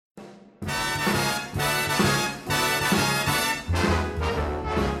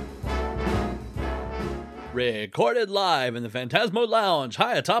Recorded live in the Phantasmo Lounge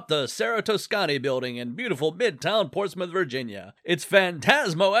high atop the Cerro Toscani building in beautiful Midtown Portsmouth, Virginia. It's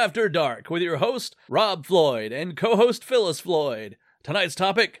Phantasmo After Dark with your host, Rob Floyd, and co-host Phyllis Floyd. Tonight's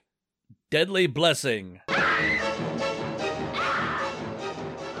topic, Deadly Blessing.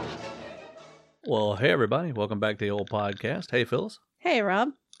 Well, hey everybody, welcome back to the old podcast. Hey Phyllis. Hey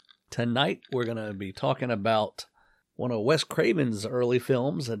Rob. Tonight we're going to be talking about one of Wes Craven's early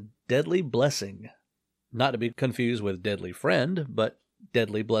films, A Deadly Blessing. Not to be confused with Deadly Friend, but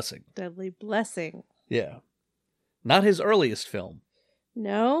Deadly Blessing. Deadly Blessing. Yeah. Not his earliest film,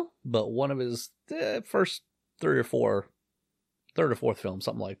 No? but one of his first third or fourth film,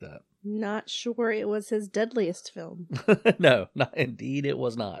 something like that. Not sure it was his deadliest film. No, indeed it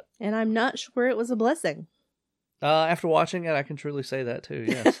was not. And I'm not sure it was a blessing. After watching it, I can truly say that too,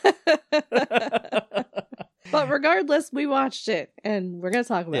 yes. But regardless, we watched it, and we're going to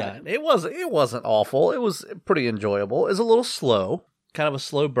talk about it. It wasn't awful. It was pretty enjoyable. It was a little slow, kind of a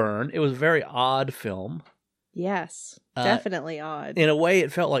slow burn. It was a very odd film. Yes, definitely odd. In a way,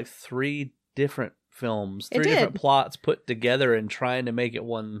 it felt like three different films, three different plots put together and trying to make it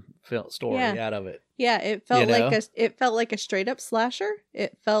one story out of it. Yeah, it felt like a straight up slasher.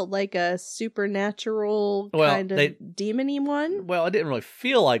 It felt like a supernatural kind of demon-y one. Well, it didn't really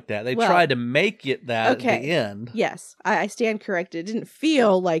feel like that. They tried to make it that at the end. Yes, I stand corrected. It didn't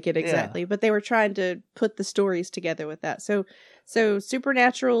feel like it exactly, but they were trying to put the stories together with that. So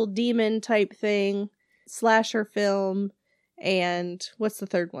supernatural demon type thing, slasher film, and what's the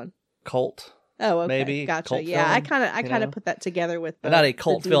third one? Cult. Oh, okay. Maybe gotcha. Cult Yeah, film, I kind of put that together with not a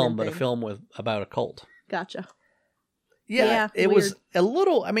cult film, but a film about a cult. Gotcha. Yeah, it weird. Was a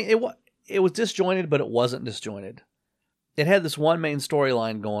little. I mean, it was disjointed, but it wasn't disjointed. It had this one main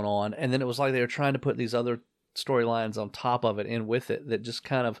storyline going on, and then it was like they were trying to put these other storylines on top of it and with it that just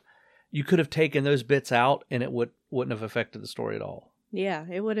kind of you could have taken those bits out, and it wouldn't have affected the story at all. Yeah,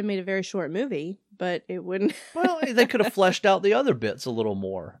 it would have made a very short movie, but it wouldn't. Well, they could have fleshed out the other bits a little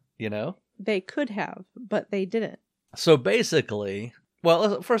more, you know? They could have, but they didn't. So basically,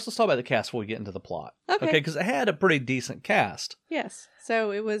 well, first let's talk about the cast before we get into the plot. Okay, because it had a pretty decent cast. Yes. So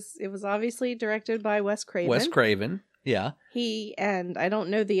it was obviously directed by Wes Craven. Wes Craven, yeah. He, and I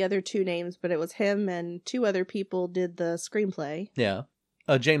don't know the other two names, but it was him and two other people did the screenplay. Yeah.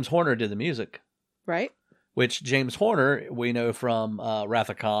 James Horner did the music. Right. Which James Horner, we know from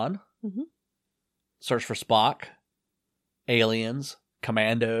Wrath of Khan, Search for Spock, Aliens,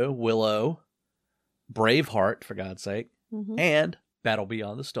 Commando, Willow, Braveheart, for God's sake, and Battle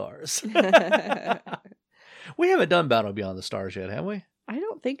Beyond the Stars. We haven't done Battle Beyond the Stars yet, have we? I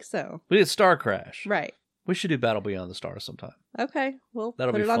don't think so. We did Star Crash. Right. We should do Battle Beyond the Stars sometime. Okay, we'll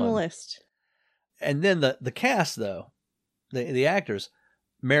That'll put it on the list. And then the cast, though, the actors,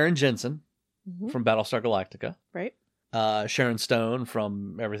 Maren Jensen from Battlestar Galactica. Right. Sharon Stone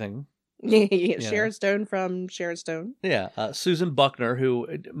from everything. Sharon Stone from Sharon Stone. Yeah. Susan Buckner, who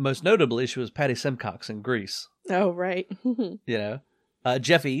most notably, she was Patty Simcox in Grease. Oh, right. You know.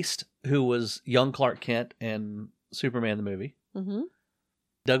 Jeff East, who was young Clark Kent in Superman the movie.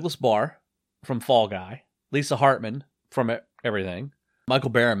 Douglas Barr from Fall Guy. Lisa Hartman from everything.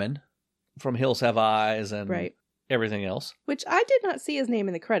 Michael Berryman from Hills Have Eyes and everything else. Which I did not see his name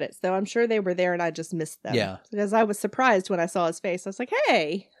in the credits, though I'm sure they were there and I just missed them. Yeah. Because I was surprised when I saw his face. I was like,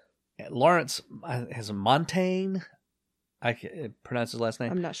 hey. Lawrence has a Montaigne. I can't pronounce his last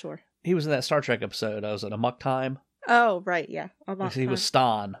name. I'm not sure. He was in that Star Trek episode. I was at Amok Time. Oh, right, yeah. He was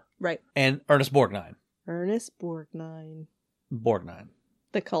Stan. Right. And Ernest Borgnine. Ernest Borgnine. Borgnine.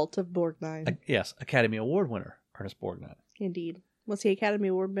 The Cult of Borgnine. Yes, Academy Award winner, Ernest Borgnine. Indeed. Was he Academy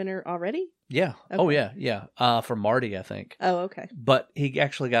Award winner already? Yeah. Okay. Oh, yeah. For Marty, I think. Oh, okay. But he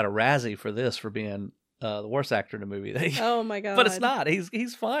actually got a Razzie for this for being the worst actor in the movie. Oh my god! But it's not.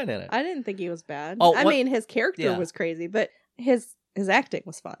 He's fine in it. I didn't think he was bad. Oh, I mean, his character was crazy, but his acting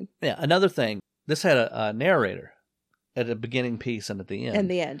was fine. Yeah. Another thing. This had a narrator at the beginning piece and at the end. And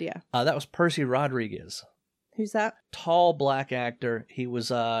the end, yeah. That was Percy Rodriguez. Who's that? Tall black actor. He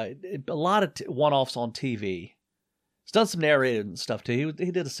was a lot of one-offs on TV. He's done some narrated and stuff too. He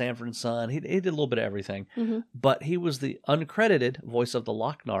did a Sanford and Son. He did a little bit of everything. But he was the uncredited voice of the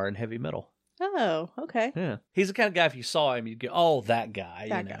Lochnar in Heavy Metal. Oh, okay. Yeah. He's the kind of guy, if you saw him, you'd go, oh, that guy.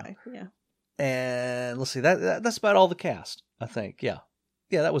 That guy, yeah. And let's see, that's about all the cast, I think. Yeah.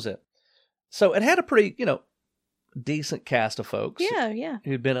 Yeah, that was it. So it had a pretty, decent cast of folks. Yeah.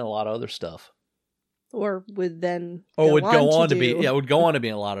 Who'd been in a lot of other stuff. Or would then would go on to be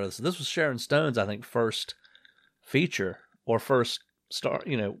in a lot of this. This was Sharon Stone's, I think, first feature or first star,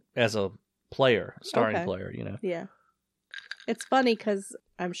 as a player, starring player, Yeah. It's funny because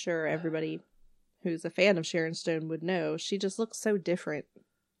I'm sure everybody who's a fan of Sharon Stone would know, she just looks so different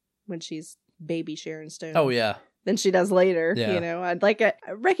when she's baby Sharon Stone. Oh, yeah. Than she does later, Yeah. you know. I'd like a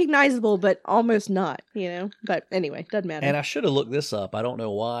recognizable, but almost not, you know. But anyway, doesn't matter. And I should have looked this up. I don't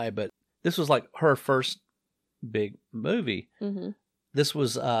know why, but this was like her first big movie. Mm-hmm. This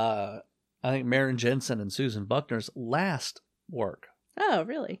was, I think, Maren Jensen and Susan Buckner's last work. Oh,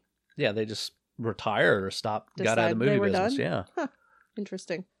 really? Yeah, they just retired or stopped, got out of the Decided they movie were business. done? Yeah. Huh.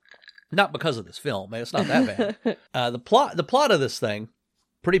 Interesting. Not because of this film. It's not that bad. The plot of this thing,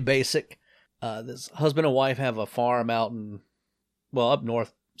 pretty basic. This husband and wife have a farm out up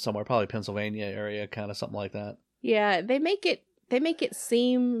north somewhere, probably Pennsylvania area, kind of something like that. Yeah, they make it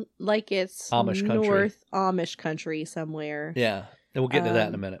seem like it's Amish country. North Amish country somewhere. Yeah, and we'll get to that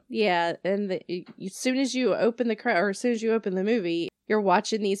in a minute. Yeah, and as soon as you open the movie, you're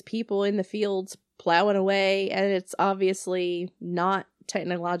watching these people in the fields plowing away, and it's obviously not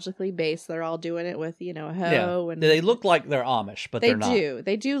technologically based. They're all doing it with, a hoe. Yeah. And they look like they're Amish, but they're not.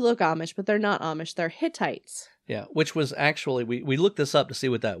 They do look Amish, but they're not Amish. They're Hittites. Yeah, which was actually, we looked this up to see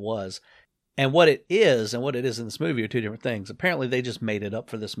what that was. And what it is and what it is in this movie are two different things. Apparently they just made it up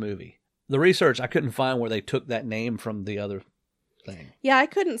for this movie. The research, I couldn't find where they took that name from the other thing. Yeah, I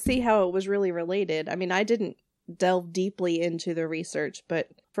couldn't see how it was really related. I mean, I didn't delve deeply into the research, but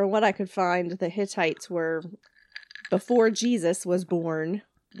from what I could find, the Hittites were, before Jesus was born,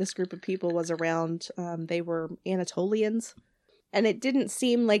 this group of people was around. They were Anatolians, and it didn't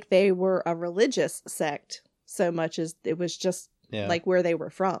seem like they were a religious sect so much as it was just like where they were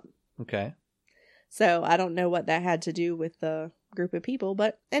from. Okay. So I don't know what that had to do with the group of people,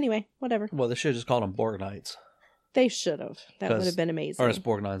 but anyway, whatever. Well, they should have just called them Borgnites. They should have. That would have been amazing. Ernest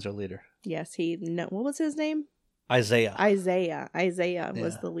Borgnine's their leader. Yes, what was his name? Isaiah. Isaiah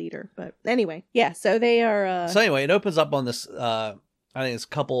was the leader. But anyway, yeah, so they are... So anyway, it opens up on this, I think it's a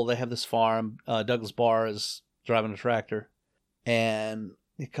couple, they have this farm. Douglas Barr is driving a tractor, and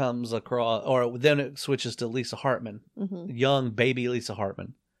he comes across, or then it switches to Lisa Hartman, young baby Lisa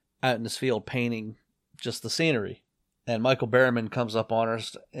Hartman, out in this field painting just the scenery. And Michael Berryman comes up on her,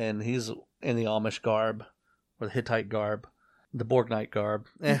 and he's in the Amish garb, or the Hittite garb, the Borgnite garb.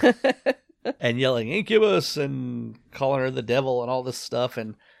 And yelling incubus and calling her the devil and all this stuff,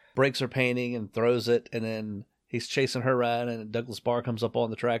 and breaks her painting and throws it, and then he's chasing her around, and Douglas Barr comes up on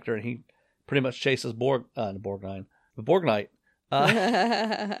the tractor, and he pretty much chases the Borgnite.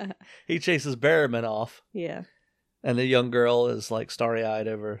 He chases Berryman off. Yeah. And the young girl is like starry-eyed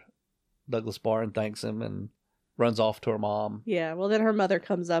over Douglas Barr and thanks him and runs off to her mom. Yeah, well then her mother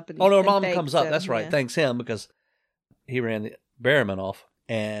comes up and her mom comes up, him. That's right, thanks him because he ran the Berryman off,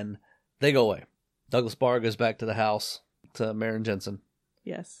 and they go away. Douglas Barr goes back to the house to Maren Jensen.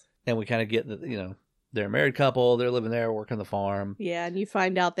 Yes. And we kind of get that, they're a married couple. They're living there, working the farm. Yeah, and you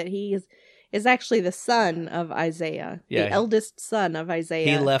find out that he is actually the son of Isaiah. Yeah, the eldest son of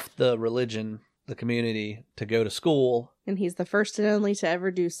Isaiah. He left the religion, the community, to go to school. And he's the first and only to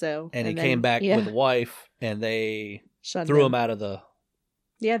ever do so. And he came back with a wife, and they threw him out of the...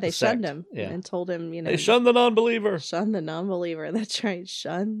 Yeah, they shunned him and told him, they shunned the non-believer. Shun the non-believer. That's right.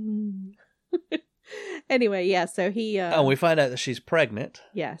 Shun. Anyway, yeah, so he... and we find out that she's pregnant.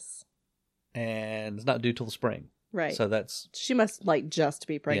 Yes. And it's not due till the spring. Right. So that's... She must, just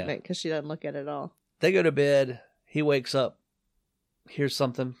be pregnant because she doesn't look it at all. They go to bed. He wakes up, hears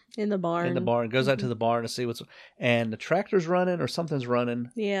something. In the barn. Goes out to the barn to see what's... And the tractor's running or something's running.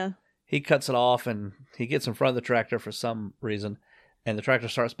 Yeah. He cuts it off, and he gets in front of the tractor for some reason. And the tractor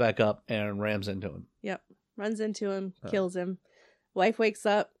starts back up and rams into him. Yep. Runs into him, kills him. Wife wakes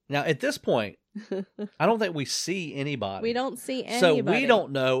up. Now, at this point, I don't think we see anybody. We don't see anybody. So we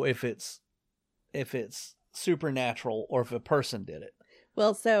don't know if it's supernatural or if a person did it.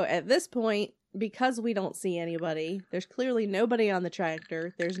 Well, so at this point, because we don't see anybody, there's clearly nobody on the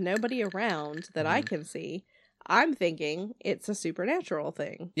tractor. There's nobody around that I can see. I'm thinking it's a supernatural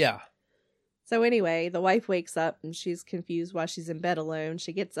thing. Yeah. So anyway, the wife wakes up and she's confused why she's in bed alone.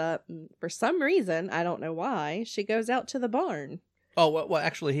 She gets up and for some reason, I don't know why, she goes out to the barn. Oh, well,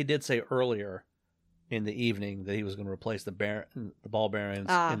 actually, he did say earlier in the evening that he was going to replace the ball bearings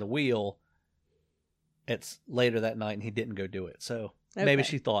in the wheel. It's later that night and he didn't go do it. So maybe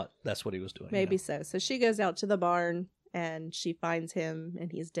she thought that's what he was doing. Maybe so. So she goes out to the barn and she finds him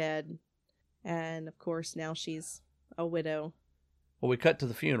and he's dead. And of course, now she's a widow. Well, we cut to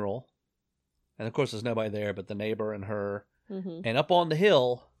the funeral. And of course, there's nobody there but the neighbor and her. Mm-hmm. And up on the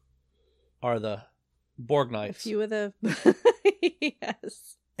hill are the Borgnites. A few of the...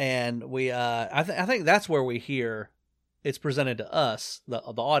 Yes. And we, I think that's where we hear it's presented to us, the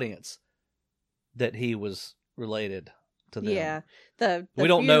audience, that he was related to them. Yeah. The we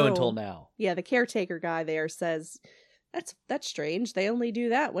don't know funeral- until now. Yeah, the caretaker guy there says, that's strange. They only do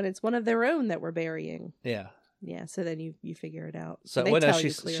that when it's one of their own that we're burying. Yeah. Yeah, so then you figure it out. So they well, no, tell she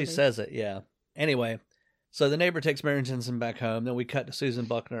you clearly. says it, yeah. Anyway, so the neighbor takes Marion Jensen back home. Then we cut to Susan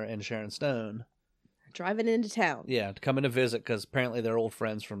Buckner and Sharon Stone. Driving into town. Yeah, to come in to visit because apparently they're old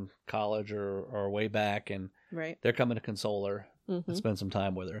friends from college or way back, and Right. they're coming to console her Mm-hmm. and spend some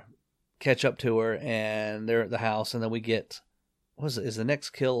time with her. Catch up to her, and they're at the house, and then we get, what is it? Is the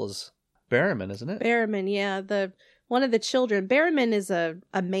next kill is Berryman, isn't it? Berryman, yeah. One of the children. Berryman is a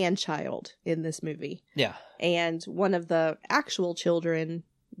man-child in this movie. Yeah. And one of the actual children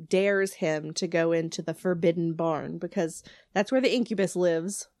dares him to go into the Forbidden Barn because that's where the incubus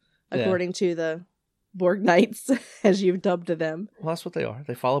lives, according to the Borg Knights, as you've dubbed them. Well, that's what they are.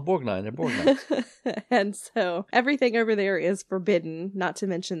 They follow Borgnine. They're Borgnites. And so everything over there is forbidden, not to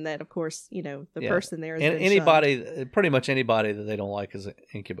mention that, of course, the person there is and pretty much anybody that they don't like is an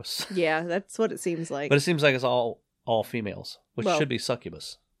incubus. Yeah, that's what it seems like. But it seems like it's all females, which should be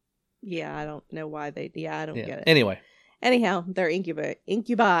succubus. Yeah, I don't know why I don't get it. Anyway. Anyhow, they're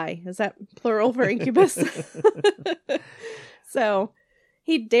incubi. Is that plural for incubus? So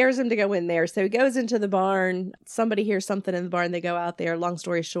he dares him to go in there. So he goes into the barn. Somebody hears something in the barn. They go out there. Long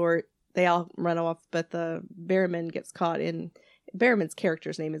story short, they all run off, but the Berryman gets caught in... Berryman's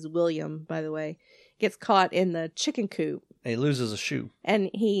character's name is William, by the way. Gets caught in the chicken coop. He loses a shoe.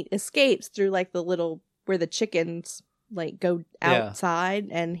 And he escapes through like the little... where the chickens like go outside,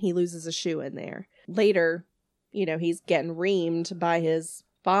 and he loses a shoe in there. Later, he's getting reamed by his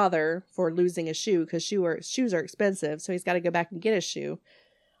father for losing a shoe because shoes are expensive, so he's got to go back and get a shoe.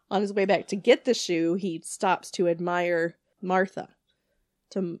 On his way back to get the shoe, he stops to admire Martha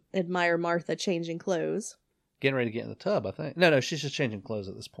changing clothes. Getting ready to get in the tub, I think. No, she's just changing clothes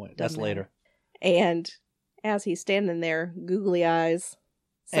at this point. That's later. And as he's standing there, googly eyes,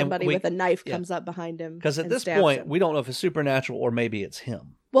 somebody with a knife comes up behind him. Because at this point, we don't know if it's supernatural or maybe it's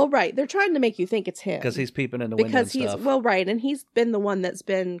him. Well, right. They're trying to make you think it's him. Because he's peeping in the window and stuff. Well, right. And he's been the one that's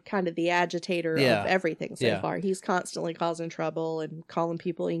been kind of the agitator of everything so far. He's constantly causing trouble and calling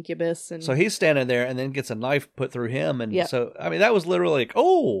people incubus. And so he's standing there and then gets a knife put through him. And so, I mean, that was literally like,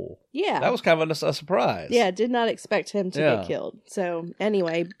 oh. Yeah. That was kind of a surprise. Yeah, did not expect him to get killed. So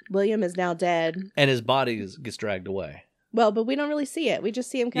anyway, William is now dead. And his body gets dragged away. Well, but we don't really see it. We just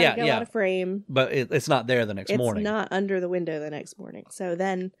see him kind of go out of frame. But it's not there the next morning. It's not under the window the next morning. So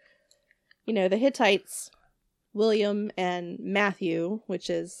then, the Hittites, William and Matthew, which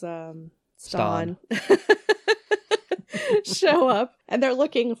is Ston. show up. And they're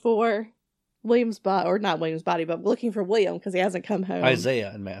looking for William's body, or not William's body, but looking for William because he hasn't come home.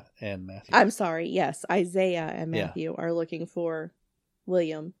 Isaiah and Matthew. I'm sorry. Yes, Isaiah and Matthew are looking for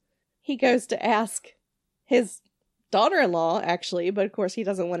William. He goes to ask his daughter-in-law, actually, but of course he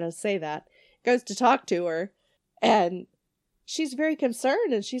doesn't want to say that. Goes to talk to her, and she's very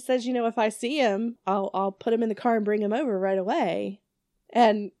concerned, and she says, if I see him, I'll put him in the car and bring him over right away.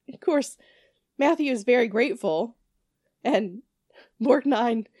 And of course, Matthew is very grateful, and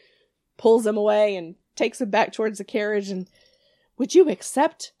Borgnine pulls him away and takes him back towards the carriage, and would you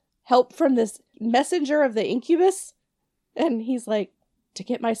accept help from this messenger of the incubus? And he's like, to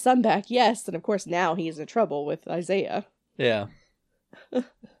get my son back, yes. And of course now he's in trouble with Isaiah. Yeah.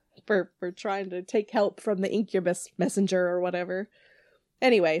 for trying to take help from the incubus messenger or whatever.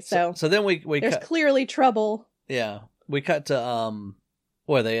 Anyway, so then we there's clearly trouble. Yeah. We cut to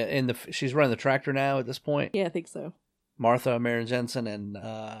what are they she's running the tractor now at this point? Yeah, I think so. Martha, Marion Jensen, and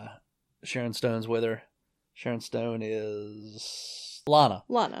Sharon Stone's with her. Sharon Stone is Lana.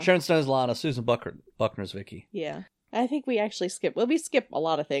 Sharon Stone's Lana. Susan Buckner's Vicky. Yeah. I think we actually skip. Well, we skip a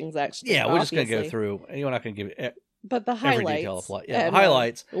lot of things, actually. Yeah, we're just going to go through. You're not going to give but the highlights. Every detail of plot. Yeah, the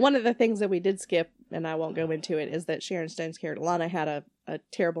highlights. One of the things that we did skip, and I won't go into it, is that Sharon Stone's character, Lana, had a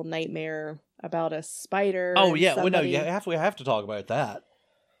terrible nightmare about a spider. Oh, yeah. We have to talk about that.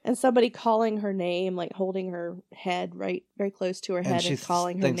 And somebody calling her name, like holding her head right very close to her head and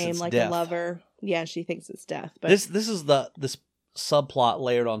calling her name like death. A lover. Yeah, she thinks it's death. But this is this subplot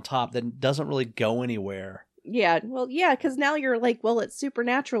layered on top that doesn't really go anywhere. Yeah, well, yeah, because now you're like, well, it's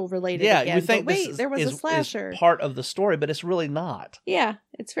supernatural related again. You think but wait, there was a slasher. Is part of the story, but it's really not. Yeah,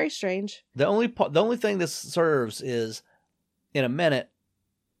 it's very strange. The only thing this serves is, in a minute,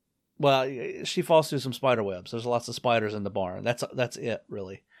 well, she falls through some spider webs. There's lots of spiders in the barn. That's it,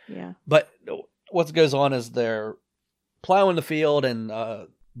 really. Yeah. But what goes on is they're plowing the field, and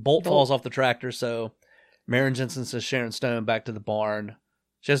bolt falls off the tractor, so Marion Jensen says Sharon Stone back to the barn.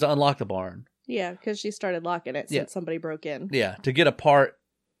 She has to unlock the barn. Yeah, because she started locking it since somebody broke in. Yeah, to get a part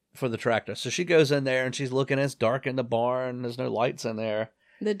for the tractor. So she goes in there and she's looking. It's dark in the barn. There's no lights in there.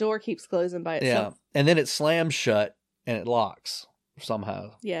 The door keeps closing by itself. Yeah, and then it slams shut and it locks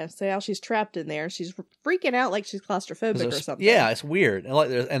somehow. Yeah, so now she's trapped in there. She's freaking out like she's claustrophobic or something. Yeah, it's weird.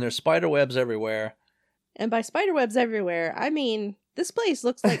 And there's spider webs everywhere. And by spider webs everywhere, I mean this place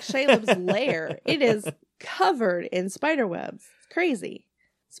looks like Shaleb's lair. It is covered in spider webs. It's crazy.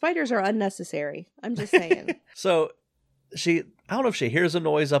 Spiders are unnecessary. I'm just saying. So I don't know if she hears a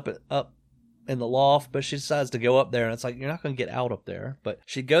noise up in the loft, but she decides to go up there, and it's like, you're not going to get out up there. But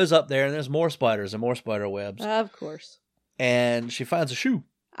she goes up there, and there's more spiders and more spider webs. Of course. And she finds a shoe.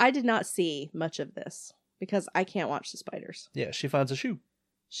 I did not see much of this because I can't watch the spiders. Yeah, she finds a shoe.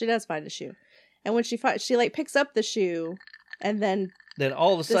 She does find a shoe. And when she like picks up the shoe, and then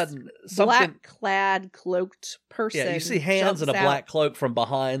all of a sudden, something black-clad, cloaked person. Yeah, you see hands in a black cloak from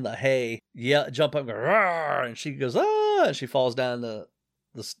behind the hay. Yeah, jump up and go, "Rawr!" And she goes, ah! And she falls down the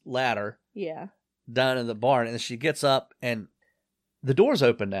ladder. Yeah. Down in the barn, and she gets up, and the door's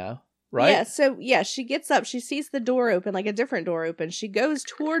open now, right? Yeah. So she gets up. She sees the door open, like a different door open. She goes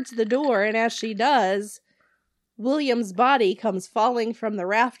towards the door, and as she does, William's body comes falling from the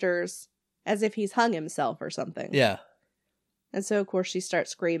rafters as if he's hung himself or something. Yeah. And so, of course, she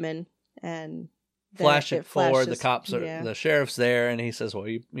starts screaming, and flash it forward. The cops are, the sheriff's there, and he says, well,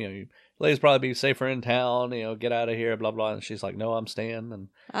 you ladies probably be safer in town, get out of here, blah, blah. And she's like, no, I'm staying. And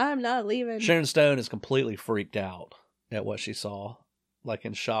I'm not leaving. Sharon Stone is completely freaked out at what she saw, like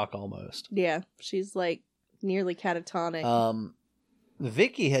in shock almost. Yeah. She's like nearly catatonic.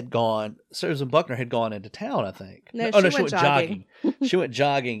 Vicky had gone, Susan Buckner had gone into town, I think. No, she went jogging. She went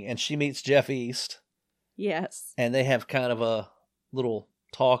jogging, and she meets Jeff East. Yes. And they have kind of a little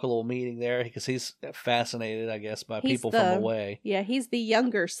meeting there, because he's fascinated, I guess, by people from away. Yeah, he's the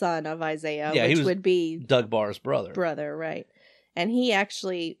younger son of Isaiah, which would be Doug Barr's brother. Right. And he's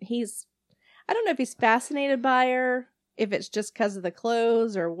I don't know if he's fascinated by her, if it's just because of the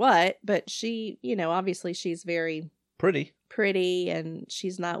clothes or what, but she, obviously she's very pretty, and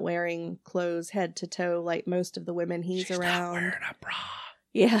she's not wearing clothes head to toe like most of the women he's around. She's not wearing a bra.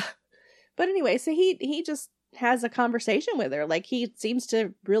 Yeah. But anyway, so he just has a conversation with her. Like, he seems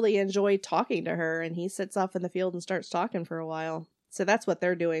to really enjoy talking to her, and he sits off in the field and starts talking for a while. So that's what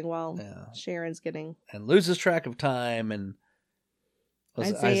they're doing while Sharon's getting... And loses track of time, and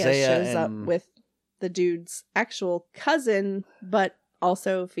Isaiah shows up with the dude's actual cousin, but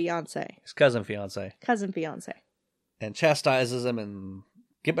also fiance. His cousin fiance. And chastises him and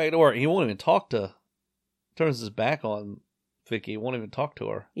get back to work. He won't even talk to... Turns his back on Vicky. He won't even talk to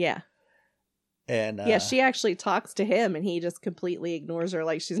her. Yeah. And she actually talks to him, and he just completely ignores her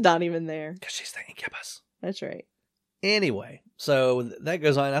like she's not even there. Because she's the incubus. That's right. Anyway, so that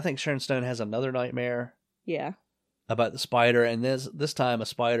goes on. I think Sharon Stone has another nightmare. Yeah. About the spider, and this time a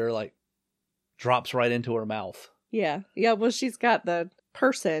spider like drops right into her mouth. Yeah. Yeah, well, she's got the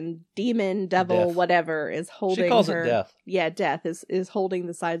person, demon, devil, Death. Whatever, is holding her. She calls it Death. Yeah, Death is holding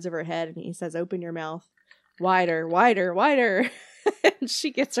the sides of her head, and he says, open your mouth. Wider, wider, wider. And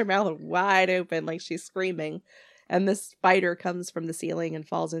she gets her mouth wide open like she's screaming. And this spider comes from the ceiling and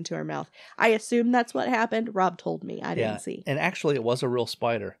falls into her mouth. I assume that's what happened. Rob told me. I didn't see. And actually, it was a real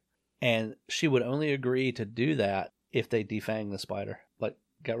spider. And she would only agree to do that if they defanged the spider. Like,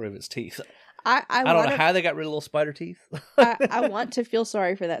 got rid of its teeth. I don't know how they got rid of little spider teeth. I want to feel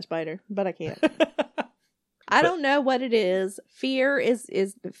sorry for that spider, but I can't. I don't know what it is. Fear is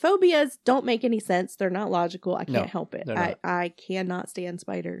phobias don't make any sense. They're not logical. I can't help it. I cannot stand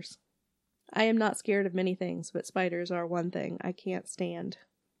spiders. I am not scared of many things, but spiders are one thing I can't stand.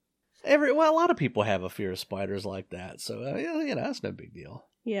 A lot of people have a fear of spiders like that, so that's no big deal.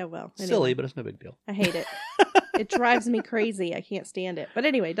 Yeah, well, anyway. Silly, but it's no big deal. I hate it. It drives me crazy. I can't stand it. But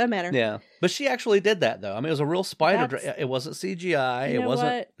anyway, doesn't matter. Yeah, but she actually did that though. I mean, it was a real spider. It wasn't CGI. It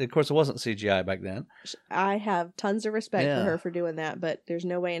wasn't. Of course, it wasn't CGI back then. I have tons of respect for her for doing that, but there's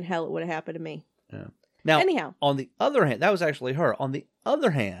no way in hell it would have happened to me. Yeah. Now, anyhow, on the other hand, that was actually her. On the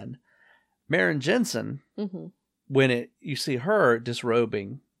other hand, Maren Jensen, when you see her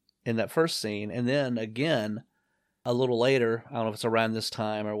disrobing in that first scene, and then again a little later, I don't know if it's around this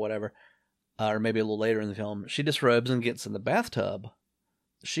time or whatever, or maybe a little later in the film, she disrobes and gets in the bathtub.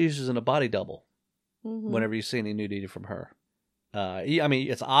 She's using a body double whenever you see any nudity from her. I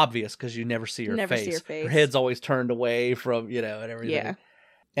mean, it's obvious because you never see her face. Her head's always turned away from, and everything. Yeah.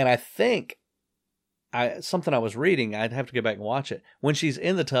 And I think something I was reading, I'd have to go back and watch it. When she's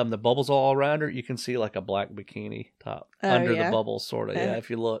in the tub and the bubbles all around her, you can see like a black bikini top under the bubbles, sort of. Yeah, if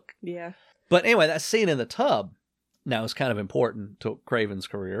you look. Yeah. But anyway, that scene in the tub now is kind of important to Craven's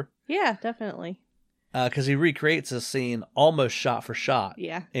career. Yeah, definitely. Because he recreates a scene almost shot for shot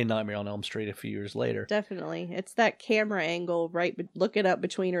Yeah. in Nightmare on Elm Street a few years later. Definitely. It's that camera angle looking up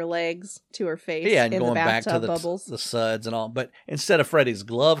between her legs to her face. Yeah, and in going the back to bubbles. the suds and all. But instead of Freddy's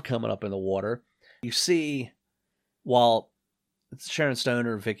glove coming up in the water, you see while it's Sharon Stone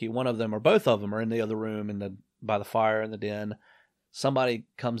or Vicky, one of them or both of them are in the other room by the fire in the den. Somebody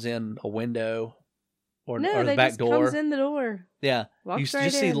comes in a window or the back door. Comes in the door. Yeah. Walks You right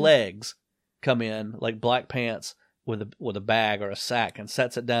just see in. legs come in like black pants with a bag or a sack and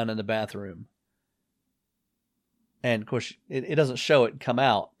sets it down in the bathroom. And of course, it doesn't show it come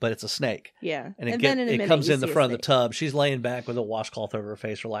out, but it's a snake. Yeah. And then in a it minute, comes you in the see a front of the snake. tub. She's laying back with a washcloth over her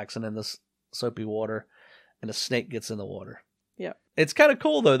face, relaxing in this soapy water, and a snake gets in the water. Yep. It's kind of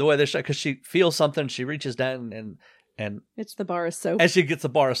cool though the way they show, because she feels something, she reaches down and It's the bar of soap. as she gets a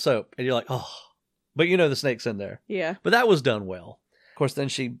bar of soap, and you're like, oh, but you know the snake's in there. Yeah. But that was done well. Of course, then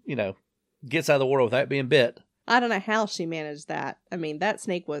she gets out of the water without being bit. I don't know how she managed that. I mean, that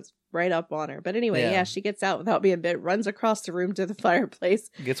snake was right up on her. But anyway, yeah, she gets out without being bit, runs across the room to the fireplace,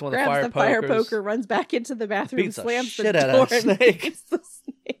 Gets one of the grabs fire the fire poker, runs back into the bathroom, beats the slams shit the out door, of that and snake. beats the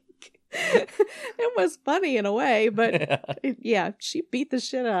snake. It was funny in a way, but yeah, she beat the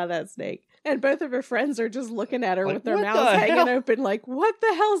shit out of that snake. And both of her friends are just looking at her Like, with their what mouths the hanging hell? open, like, what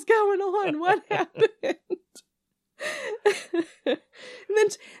the hell's going on? What happened? And then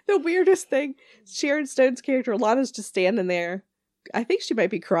the weirdest thing, Sharon Stone's character, Lana's just standing there. I think she might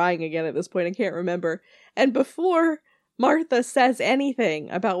be crying again at this point. I can't remember. And before Martha says anything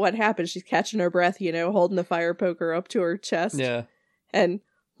about what happened, she's catching her breath, holding the fire poker up to her chest. Yeah. And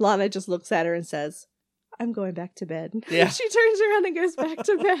Lana just looks at her and says, I'm going back to bed. Yeah. She turns around and goes back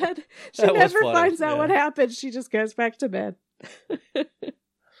to bed. She That was never funny, finds out yeah. what happened. She just goes back to bed.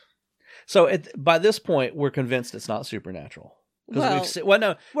 So by this point, we're convinced it's not supernatural. Well,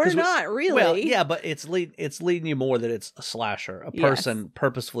 no, we're not really. Well, yeah, but it's leading you more that it's a slasher, a Yes. person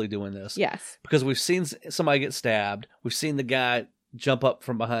purposefully doing this. Yes. Because we've seen somebody get stabbed, we've seen the guy jump up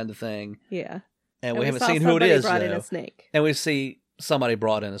from behind the thing, Yeah. and we haven't saw seen who it somebody is brought in though. a snake. And we see somebody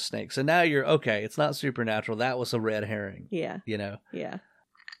brought in a snake. So now you're okay. It's not supernatural. That was a red herring. Yeah. Yeah.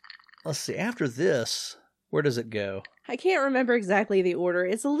 Let's see. After this, where does it go? I can't remember exactly the order.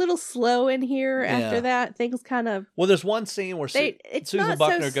 It's a little slow in here. Yeah. After that, things kind of... Well, there's one scene where it's Susan not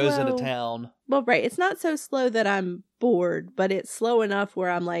Buckner so goes into slow. town. Well, right. It's not so slow that I'm bored, but it's slow enough where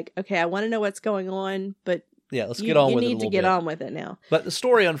I'm like, okay, I want to know what's going on, but Yeah, let's get on with it a You little need to get bit. on with it now. But the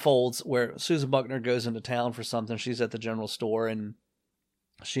story unfolds where Susan Buckner goes into town for something. She's at the general store, and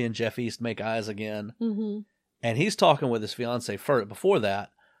she and Jeff East make eyes again. Mm-hmm. And he's talking with his fiancee before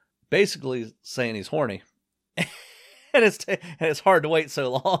that, basically saying he's horny. and it's hard to wait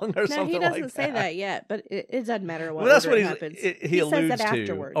so long or No, something he like that. doesn't say that yet, but it doesn't matter what Well, that's order what it happens. he alludes says it to.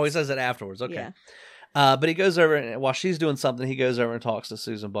 afterwards. Oh, he says it afterwards. Okay. Yeah. But he goes over, and while she's doing something, he goes over and talks to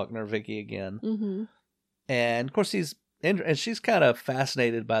Susan Buckner, Vicky again. Mm-hmm. And of course, and she's kind of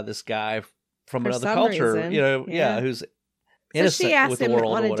fascinated by this guy from For another some culture, reason. Yeah. who's So innocent she asked with the him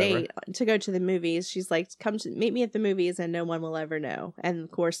world on or a whatever. date to go to the movies. She's like, "Come to meet me at the movies, and no one will ever know." And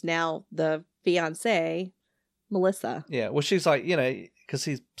of course, now the fiance, Melissa. Yeah, well, she's like, because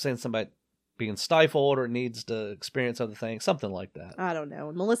he's saying somebody being stifled or needs to experience other things, something like that. I don't know.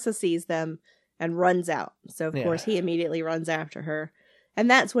 And Melissa sees them and runs out. So of Yeah. course, he immediately runs after her, and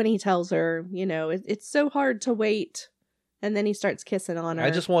that's when he tells her, it's so hard to wait. And then he starts kissing on her. I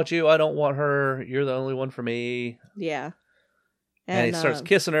just want you. I don't want her. You're the only one for me. Yeah. And he starts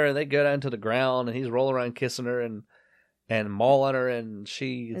kissing her, and they go down to the ground, and he's rolling around kissing her and mauling her, and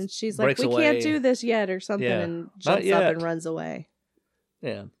she's like, breaks we away. can't do this yet or something, Yeah. and Not jumps up yet. and runs away.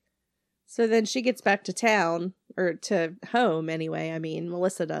 Yeah. So then she gets back to town, or to home anyway. I mean,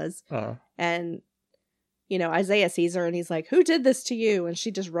 Melissa does. Uh-huh. And, Isaiah sees her and he's like, who did this to you? And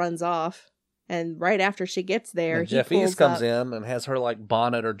she just runs off. And right after she gets there, And he Jeff pulls East comes up. in and has her like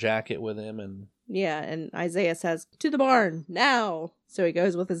bonnet or jacket with him, and Yeah, and Isaiah says, to the barn, now! So he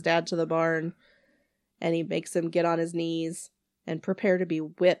goes with his dad to the barn, and he makes him get on his knees and prepare to be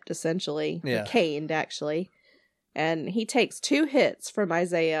whipped, essentially. Yeah. Or caned, actually. And he takes 2 hits from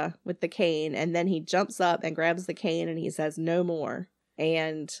Isaiah with the cane, and then he jumps up and grabs the cane, and he says, no more.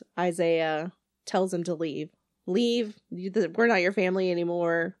 And Isaiah tells him to leave. Leave. We're not your family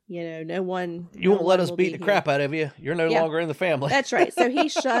anymore. No one. you won't let us beat the here. crap out of you. You're no Yeah. longer in the family. That's right. So he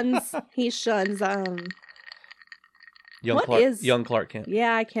shuns. young Clark Kent.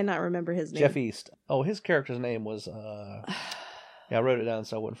 Yeah, I cannot remember his name. Jeff East. Oh, his character's name was yeah, I wrote it down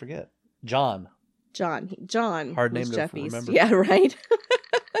so I wouldn't forget. John. John. Hard was name to Jeff East. remember. Yeah, right.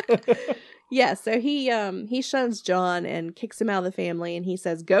 Yeah, so he shuns John and kicks him out of the family, and he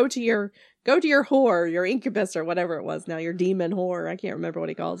says, go to your whore, your incubus or whatever it was now, your demon whore. I can't remember what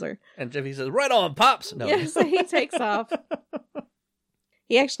he calls her. And Jeffy says, right on, Pops. No. Yeah, so he takes off.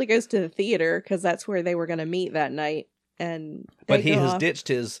 He actually goes to the theater because that's where they were going to meet that night. But he has ditched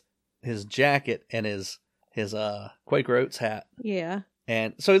his jacket and his Quaker Oats hat. Yeah.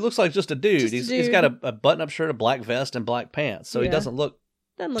 And so he looks like just a dude. He's got a button-up shirt, a black vest, and black pants. So he doesn't look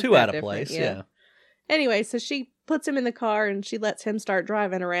too out of place. Yeah. Anyway, so she puts him in the car and she lets him start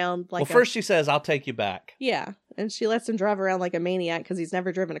driving around first she says, I'll take you back. Yeah. And she lets him drive around like a maniac because he's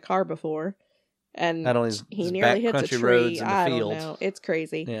never driven a car before. And not only he nearly hits a tree. Roads and the I fields. don't know. It's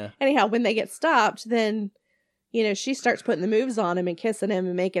crazy. Yeah. Anyhow, when they get stopped, then, she starts putting the moves on him and kissing him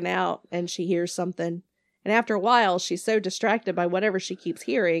and making out, and she hears something. And after a while, she's so distracted by whatever she keeps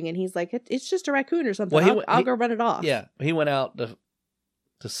hearing, and he's like, it's just a raccoon or something. Well, I'll go run it off. Yeah. He went out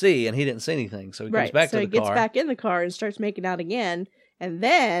to see, and he didn't see anything, so he comes back to the car. So he gets back in the car and starts making out again, and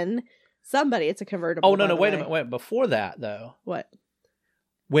then it's a convertible. Oh, no, wait a minute. Wait, before that, though. What?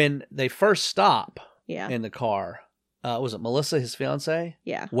 When they first stop Yeah. in the car, was it Melissa, his fiance?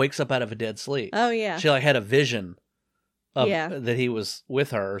 Yeah. Wakes up out of a dead sleep. Oh, yeah. She had a vision of that he was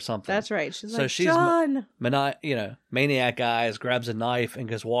with her or something. That's right. She's like, she's John. Maniac eyes, grabs a knife and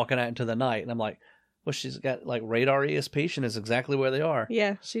goes walking out into the night. And I'm like, well, she's got like radar ESP. She knows exactly where they are.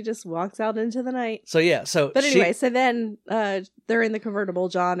 Yeah, she just walks out into the night. So yeah, but anyway, so then they're in the convertible,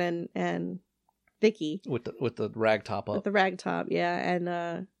 John and Vicky with the rag top up. With the rag top, yeah,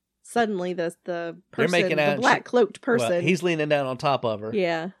 and suddenly the person, making out, the black cloaked person, well, he's leaning down on top of her.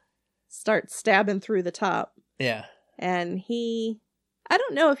 Yeah, starts stabbing through the top. Yeah, and I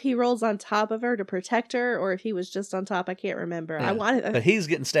don't know if he rolls on top of her to protect her or if he was just on top. I can't remember. Yeah. But he's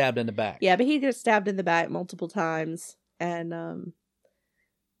getting stabbed in the back. Yeah, but he gets stabbed in the back multiple times. And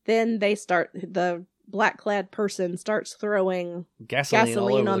then the black-clad person starts throwing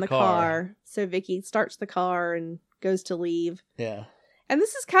gasoline on the car. So Vicky starts the car and goes to leave. Yeah. And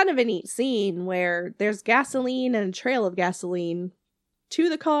this is kind of a neat scene where there's gasoline and a trail of gasoline to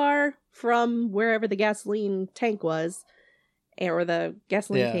the car from wherever the gasoline tank was. Or the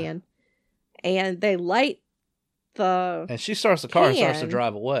gasoline can. And they light and she starts the car and starts to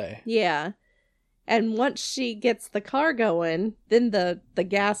drive away. Yeah. And once she gets the car going, then the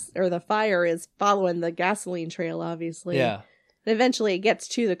gas or the fire is following the gasoline trail, obviously. Yeah. And eventually it gets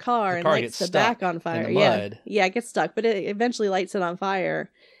to the car and lights the back on fire. In the mud. Yeah, it gets stuck, but it eventually lights it on fire.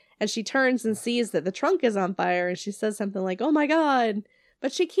 And she turns and sees that the trunk is on fire, and she says something like, "Oh my God."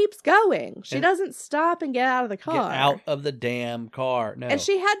 But she keeps going. She doesn't stop and get out of the car. Get out of the damn car. No. And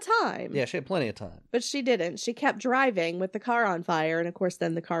she had time. Yeah, she had plenty of time. But she didn't. She kept driving with the car on fire, and of course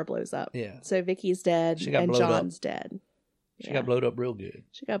then the car blows up. Yeah. So Vicky's dead and John's dead. She got blowed up real good.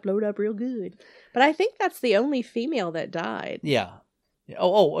 She got blowed up real good. But I think that's the only female that died. Yeah.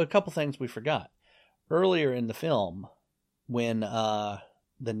 Oh, a couple things we forgot. Earlier in the film, when the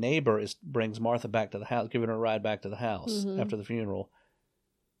neighbor brings Martha back to the house, giving her a ride back to the house after the funeral,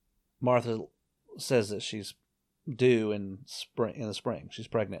 Martha says that she's due in the spring. She's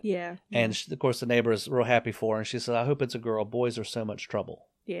pregnant. Yeah. And of course the neighbor is real happy for her, and she says, "I hope it's a girl. Boys are so much trouble."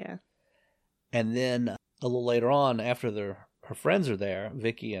 Yeah. And then a little later on, after her friends are there,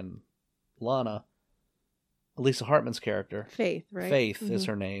 Vicky and Lana, Lisa Hartman's character, Faith, right? Faith is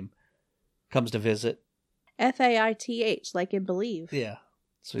her name, comes to visit. Faith, like in Believe. Yeah.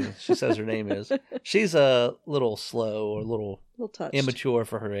 So she says her name is. She's a little slow or a little immature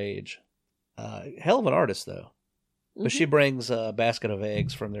for her age. Hell of an artist, though. But she brings a basket of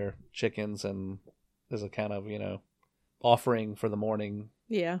eggs from their chickens and as a kind of, offering for the morning.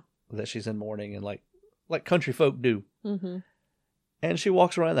 Yeah. That she's in mourning, and like country folk do. Mm-hmm. And she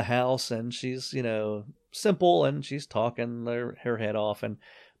walks around the house, and she's, simple, and she's talking her head off.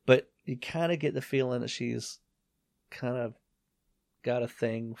 But you kind of get the feeling that she's kind of got a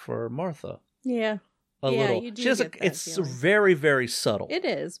thing for Martha. Yeah. A little. You do it's feeling. very, very subtle. It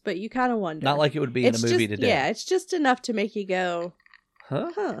is, but you kind of wonder. Not like it would be in a movie today. Yeah, it's just enough to make you go,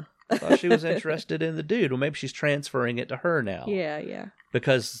 huh? I thought she was interested in the dude. Well, maybe she's transferring it to her now. Yeah.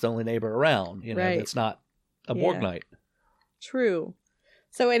 Because it's the only neighbor around, right. It's not a Borgnite. True.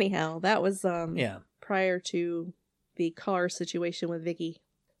 So anyhow, that was yeah. prior to the car situation with Vicky.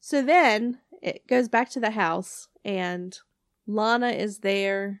 So then it goes back to the house, and Lana is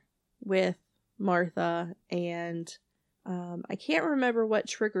there with Martha, and I can't remember what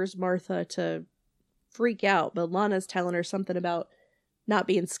triggers Martha to freak out, but Lana's telling her something about not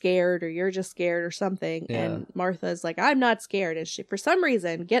being scared, or you're just scared or something. Yeah. And Martha's like, I'm not scared. And she, for some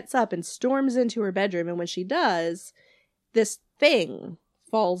reason, gets up and storms into her bedroom. And when she does, this thing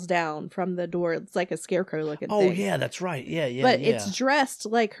falls down from the door. It's like a scarecrow looking thing. Oh, yeah, that's right. Yeah, yeah, but yeah. it's dressed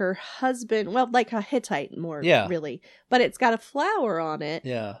like her husband, well, like a Hittite more, Yeah. really. But it's got a flower on it.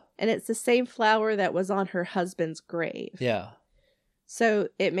 Yeah. And it's the same flower that was on her husband's grave. Yeah. So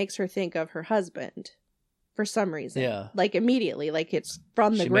it makes her think of her husband for some reason. Yeah. Like immediately, like it's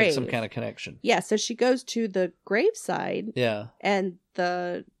from the She grave. makes some kind of connection. Yeah, so she goes to the graveside. Yeah. And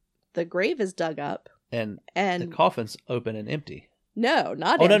the grave is dug up. And the coffin's open and empty. No,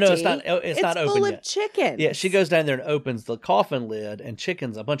 not empty. empty. No, it's not. It's not open full yet. Of chickens. Yeah, she goes down there and opens the coffin lid, and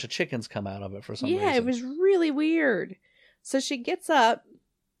a bunch of chickens come out of it for some reason. Yeah, it was really weird. So she gets up,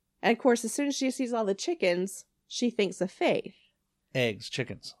 and of course, as soon as she sees all the chickens, she thinks of Faith. Eggs,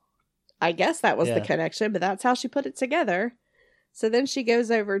 chickens. I guess that was the connection, but that's how she put it together. So then she goes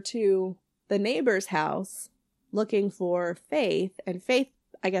over to the neighbor's house looking for Faith, and Faith,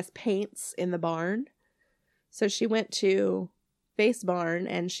 I guess, paints in the barn. So she went to Faith's barn,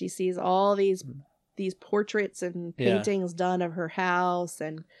 and she sees all these portraits and paintings done of her house,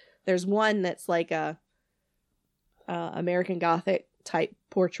 and there's one that's like a American Gothic type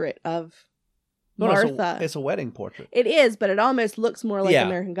portrait of Martha. It's a wedding portrait. It is, but it almost looks more like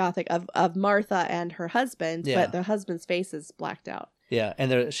American Gothic of Martha and her husband, but the husband's face is blacked out. Yeah,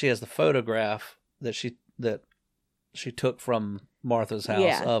 and she has the photograph that she took from Martha's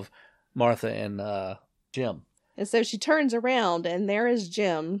house of Martha and Jim. And so she turns around, and there is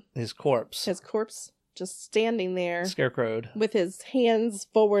Jim. His corpse just standing there. Scarecrowed. With his hands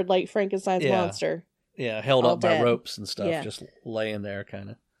forward like Frankenstein's monster. Yeah, held up dead. by ropes and stuff, just laying there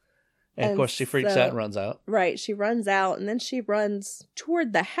kind of. And of course she freaks out and runs out. Right, she runs out, and then she runs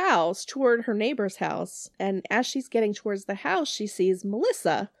toward the house, toward her neighbor's house. And as she's getting towards the house, she sees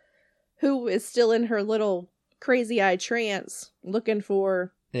Melissa, who is still in her little crazy-eyed trance looking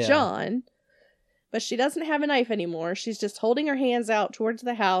for John. But she doesn't have a knife anymore. She's just holding her hands out towards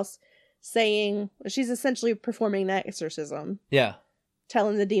the house, saying, she's essentially performing an exorcism. Yeah.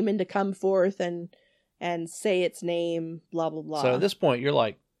 Telling the demon to come forth and say its name, blah, blah, blah. So at this point, you're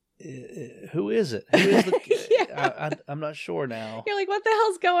like, who is it? Who is the... I'm not sure now. You're like, what the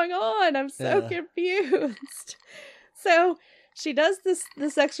hell's going on? I'm so confused. So she does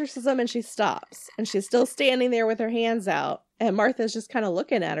this exorcism, and she stops. And she's still standing there with her hands out. And Martha's just kind of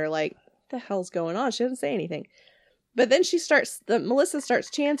looking at her like, the hell's going on? She doesn't say anything. But then Melissa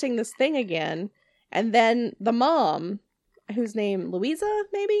starts chanting this thing again, and then the mom, whose name Louisa,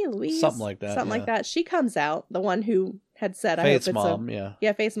 maybe Louise, something like that, she comes out, the one who had said, Faith's I hope it's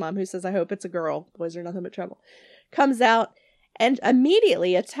mom, Faith's mom, who says, I hope it's a girl, boys are nothing but trouble, comes out and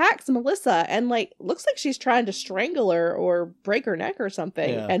immediately attacks Melissa, and looks like she's trying to strangle her or break her neck or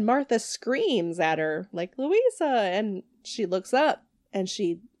something. And Martha screams at her like, Louisa, and she looks up and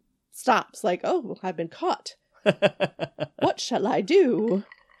she stops like, oh, I've been caught. What shall I do?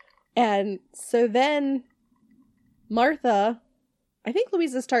 And so then Martha, I think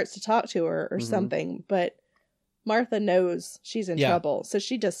Louisa starts to talk to her or something, but Martha knows she's in trouble. So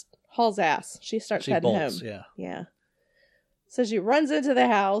she just hauls ass. She starts heading home. Yeah. So she runs into the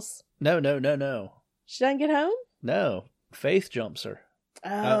house. No. She doesn't get home? No. Faith jumps her.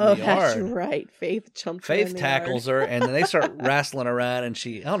 Oh, that's right. Faith jumped her. Faith tackles her, and then they start wrestling around, and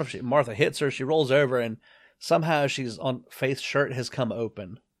I don't know if Martha hits her, she rolls over, and somehow Faith's shirt has come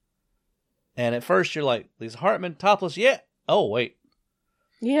open. And at first you're like, Lisa Hartman, topless, oh, wait.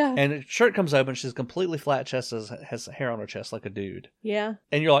 Yeah. And her shirt comes open, she's completely flat chested, has hair on her chest like a dude. Yeah.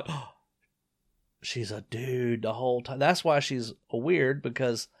 And you're like, oh, she's a dude the whole time. That's why she's weird,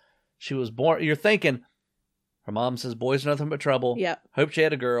 because she was born, you're thinking, her mom says boys are nothing but trouble. Yeah. Hope she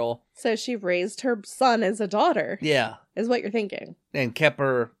had a girl. So she raised her son as a daughter. Yeah. Is what you're thinking. And kept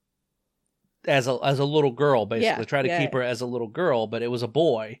her as a little girl, basically. Yeah. Try to keep her as a little girl, but it was a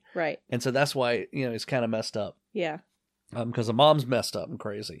boy. Right. And so that's why, it's kind of messed up. Yeah. Because the mom's messed up and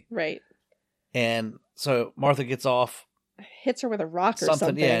crazy. Right. And so Martha gets off. Hits her with a rock or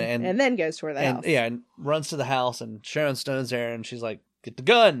something. Yeah, and then goes toward the house. Yeah, and runs to the house, and Sharon Stone's there, and she's like, get the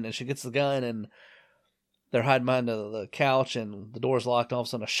gun. And she gets the gun, and they're hiding behind the couch, and the door's locked. All of a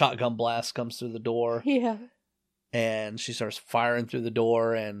sudden, a shotgun blast comes through the door. Yeah. And she starts firing through the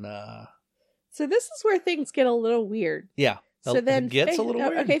door, and... So this is where things get a little weird. Yeah. So then it gets a little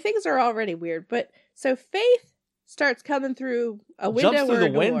weird. Okay, things are already weird, but so Faith starts coming through a window. Jumps through or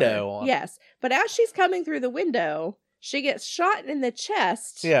a the window. Yes, but as she's coming through the window, she gets shot in the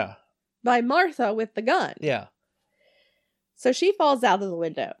chest. Yeah. By Martha with the gun. Yeah. So she falls out of the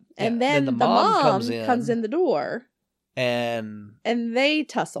window, and then the mom comes in the door, and they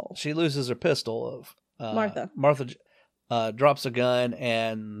tussle. She loses her pistol. Martha drops a gun,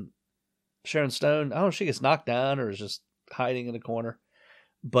 and Sharon Stone, she gets knocked down or is just hiding in a corner.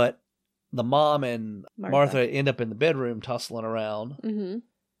 But the mom and Martha end up in the bedroom tussling around. Mm-hmm.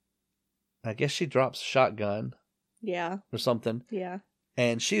 I guess she drops a shotgun. Yeah. Or something. Yeah.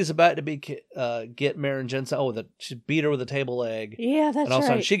 And she's about to be get Maren Jensen. She beat her with a table leg. Yeah, that's right. And all of a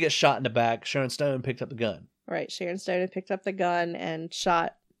sudden she gets shot in the back. Sharon Stone picked up the gun. Right. Sharon Stone had picked up the gun and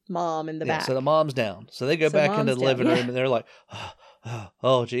shot Mom in the back. So the mom's down. So they go back into the living room and they're like,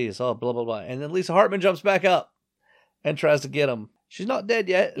 oh, geez, blah, blah, blah. And then Lisa Hartman jumps back up and tries to get him. She's not dead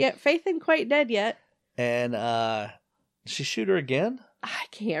yet. Yeah, Faith ain't quite dead yet. And she shoot her again? I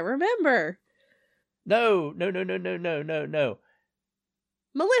can't remember. No.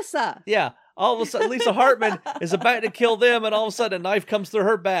 Melissa. Yeah. All of a sudden, Lisa Hartman is about to kill them, and all of a sudden, a knife comes through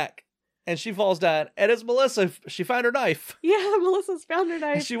her back, and she falls down. And it's Melissa. She found her knife. Yeah, Melissa's found her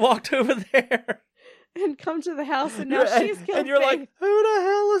knife. And she walked over there. And come to the house, and now she's killed And you're Faith. like, who the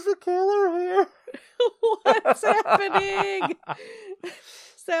hell is the killer here? What's happening?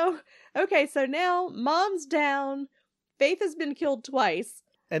 So now Mom's down. Faith has been killed twice.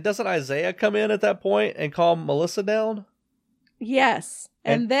 And doesn't Isaiah come in at that point and calm Melissa down? Yes.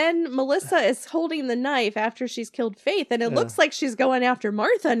 And then Melissa is holding the knife after she's killed Faith, and it looks like she's going after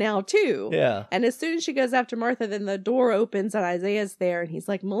Martha now, too. Yeah. And as soon as she goes after Martha, then the door opens and Isaiah's there, and he's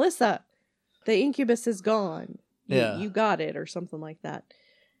like, Melissa, the incubus is gone. You got it, or something like that.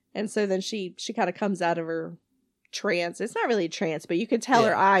 And so then she kind of comes out of her trance. It's not really a trance, but you can tell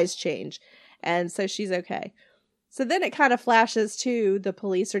her eyes change. And so she's okay. So then it kind of flashes to the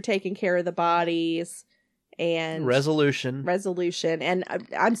police are taking care of the bodies and resolution. And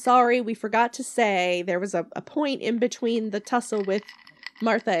I'm sorry, we forgot to say there was a point in between the tussle with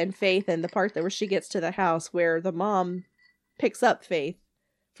Martha and Faith and the part where she gets to the house where the mom picks up Faith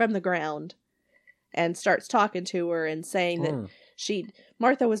from the ground and starts talking to her and saying that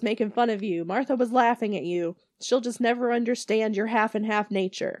Martha was making fun of you. Martha was laughing at you. She'll just never understand your half and half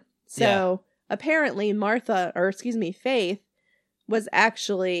nature. So apparently Faith was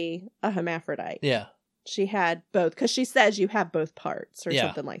actually a hermaphrodite. Yeah. She had both, because she says you have both parts or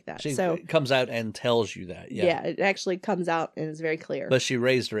something like that. She so comes out and tells you that. Yeah, it actually comes out and is very clear. But she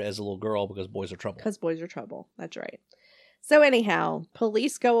raised her as a little girl because boys are trouble. Because boys are trouble. That's right. So anyhow,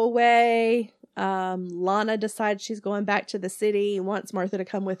 police go away. Lana decides she's going back to the city, wants Martha to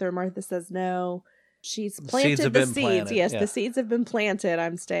come with her. Martha says no. She's planted the seeds. Planted. Yes, the seeds have been planted.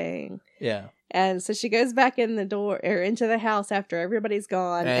 I'm staying. Yeah. And so she goes back in the door or into the house after everybody's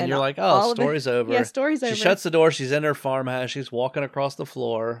gone. And you're like, oh, story's over. Yeah, story's over. She shuts the door. She's in her farmhouse. She's walking across the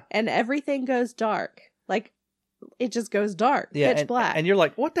floor. And everything goes dark. Like, it just goes dark. Pitch black. And you're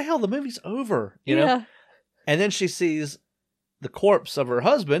like, what the hell? The movie's over. You know? And then she sees the corpse of her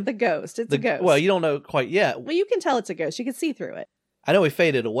husband. The ghost. It's a ghost. Well, you don't know quite yet. Well, you can tell it's a ghost. You can see through it. I know he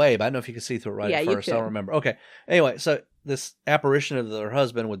faded away, but I don't know if you could see through it at first. I don't remember. Okay. Anyway, so this apparition of her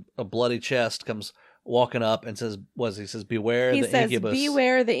husband with a bloody chest comes walking up and says, he says, beware the incubus. He says,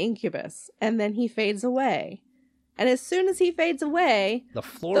 beware the incubus. And then he fades away. And as soon as he fades away, the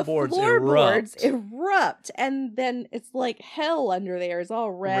floorboards erupt. And then it's like hell under there. It's all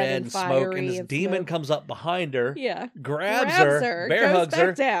red and fiery. Smoke, and this demon smoke. comes up behind her, grabs her, bear hugs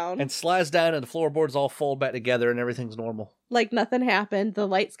her, down. and slides down, and the floorboards all fold back together, and everything's normal. Like nothing happened. The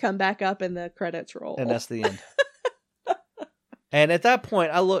lights come back up, and the credits roll. And that's the end. And at that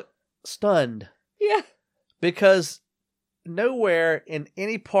point, I look stunned. Yeah. Because nowhere in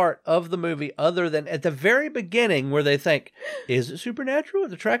any part of the movie other than at the very beginning where they think, is it supernatural?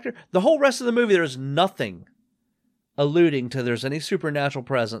 The tractor? The whole rest of the movie, there's nothing alluding to there's any supernatural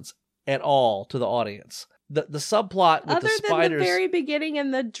presence at all to the audience. The subplot with other the spiders. Than the very beginning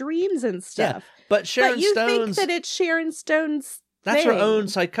and the dreams and stuff. Yeah, but Sharon Stone's... But you think that it's Sharon Stone's That's thing. her own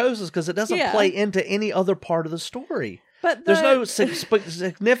psychosis because it doesn't play into any other part of the story. But there's no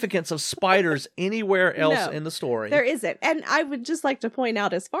significance of spiders anywhere else in the story. There isn't. And I would just like to point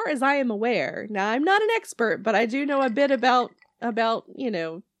out, as far as I am aware, now I'm not an expert, but I do know a bit about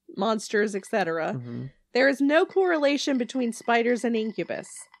monsters, etc. Mm-hmm. There is no correlation between spiders and incubus.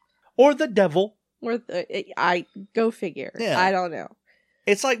 Or the devil. I go figure. Yeah. I don't know.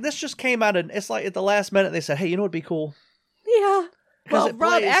 It's like this just came out and it's like at the last minute they said, hey, you know what'd be cool? Yeah. Well,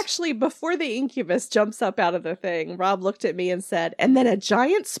 Rob, actually, before the incubus jumps up out of the thing, Rob looked at me and said, and then a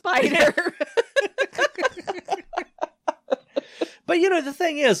giant spider. But, the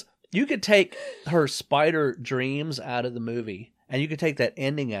thing is, you could take her spider dreams out of the movie, and you could take that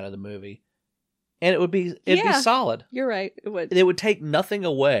ending out of the movie, and it'd be solid. You're right. It would. It would take nothing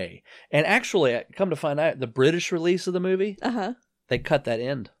away. And actually, come to find out, the British release of the movie, they cut that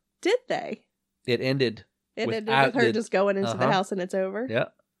end. Did they? It ended. It ended with her just going into the house and it's over? Yeah.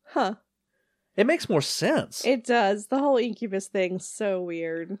 Huh. It makes more sense. It does. The whole incubus thing's so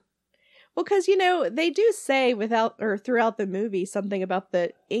weird. Well, because, you know, they do say throughout the movie something about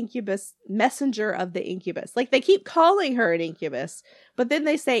the incubus, messenger of the incubus. Like, they keep calling her an incubus, but then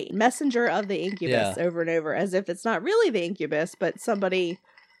they say messenger of the incubus over and over, as if it's not really the incubus, but somebody,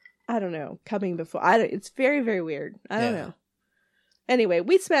 I don't know, coming before. It's very, very weird. I don't know. Anyway,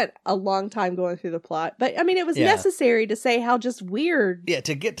 we spent a long time going through the plot, but, I mean, it was necessary to say how just weird. Yeah,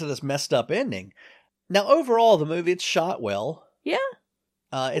 to get to this messed up ending. Now, overall, the movie, it's shot well. Yeah.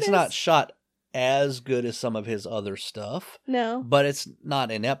 It's not shot as good as some of his other stuff. No. But it's not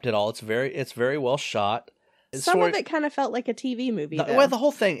inept at all. It's very well shot. Some of it kind of felt like a TV movie, though. Well, the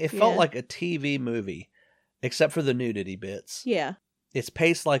whole thing, it felt like a TV movie, except for the nudity bits. Yeah. It's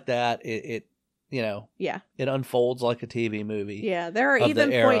paced like that. It unfolds like a TV movie. Yeah, there are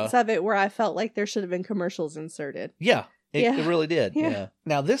even points of it where I felt like there should have been commercials inserted. Yeah, it really did. Yeah.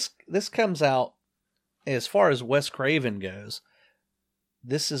 Now, this comes out, as far as Wes Craven goes,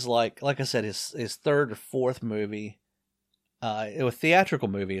 this is like I said, his third or fourth movie. A theatrical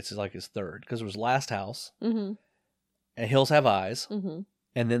movie, it's like his third, because it was Last House, and Hills Have Eyes, and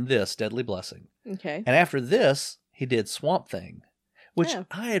then this, Deadly Blessing. Okay. And after this, he did Swamp Thing, which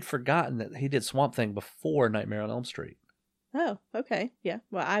I had forgotten that he did Swamp Thing before Nightmare on Elm Street. Oh, okay. Yeah.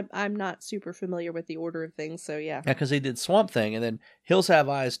 Well, I'm not super familiar with the order of things, so yeah. Yeah, because he did Swamp Thing, and then Hills Have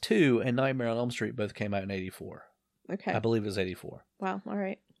Eyes 2 and Nightmare on Elm Street both came out in 84. Okay. I believe it was 84. Wow, all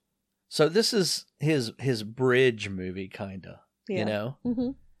right. So this is his bridge movie, kind of, you know?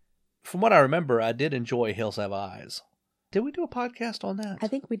 Mm-hmm. From what I remember, I did enjoy Hills Have Eyes. Did we do a podcast on that? I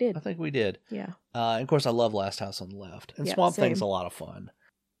think we did. I think we did. Yeah. And of course, I love Last House on the Left. And Swamp Thing's a lot of fun.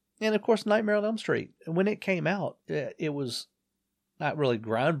 And of course, Nightmare on Elm Street. When it came out, it was not really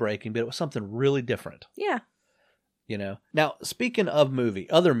groundbreaking, but it was something really different. Yeah. You know? Now, speaking of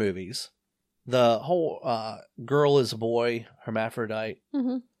other movies, the whole girl is a boy, hermaphrodite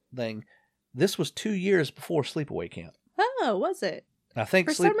thing, this was 2 years before Sleepaway Camp. Oh, was it? I think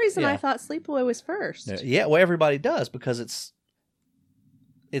for some reason I thought Sleepaway was first. Yeah, well, everybody does, because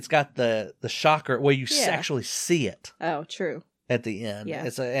it's got the shocker where you actually see it. Oh, true. At the end, yeah,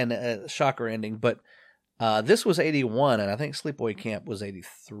 it's a shocker ending. But this was 81, and I think Sleepaway Camp was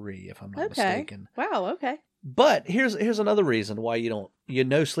 83, if I'm not mistaken. Wow. Okay. But here's another reason why you know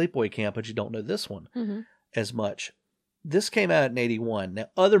Sleepaway Camp, but you don't know this one as much. This came out in 81. Now,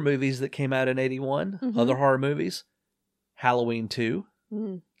 other movies that came out in 81, other horror movies, Halloween 2,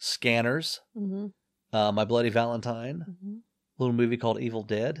 Scanners, My Bloody Valentine, a little movie called Evil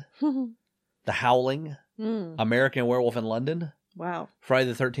Dead, The Howling, American Werewolf in London, wow,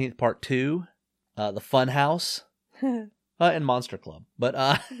 Friday the 13th Part 2, The Fun House, and Monster Club. But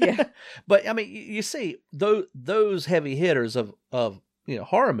but I mean, you see those heavy hitters of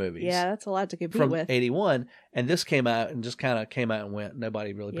horror movies. Yeah, that's a lot to compete from with. 81, and this came out and just kind of came out and went.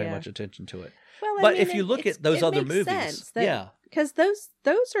 Nobody really paid much attention to it. Well, but if you look at those other movies, because those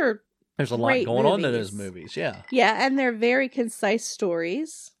are there's a lot going on in those movies. Yeah, and they're very concise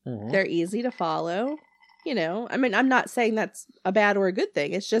stories. They're easy to follow. You know, I mean, I'm not saying that's a bad or a good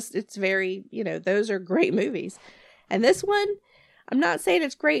thing. It's just it's very those are great movies, and this one. I'm not saying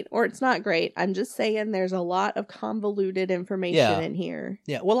it's great or it's not great. I'm just saying there's a lot of convoluted information in here.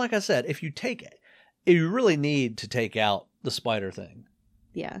 Yeah. Well, like I said, if you really need to take out the spider thing.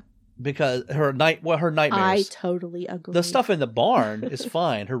 Yeah. Because her nightmares. I totally agree. The stuff in the barn is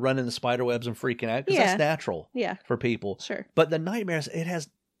fine. Her running the spider webs and freaking out, because that's natural. Yeah. For people. Sure. But the nightmares, it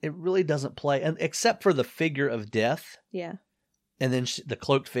really doesn't play, and except for the figure of death. Yeah. And then the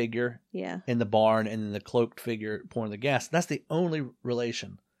cloaked figure in the barn, and then the cloaked figure pouring the gas. That's the only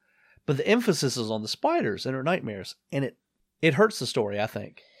relation. But the emphasis is on the spiders and her nightmares. And it hurts the story, I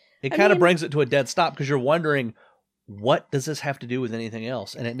think. It kind of brings it to a dead stop, because you're wondering, what does this have to do with anything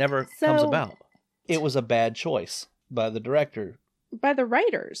else? And it never comes about. It was a bad choice by the director. By the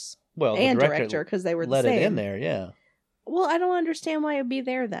writers. Well, and the director, because they were the same. Let it in there, yeah. Well, I don't understand why it would be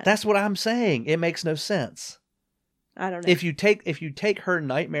there then. That's what I'm saying. It makes no sense. I don't know. If you take her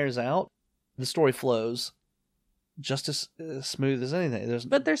nightmares out, the story flows just as smooth as anything.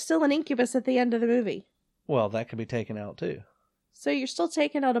 But there's still an incubus at the end of the movie. Well, that could be taken out too. So you're still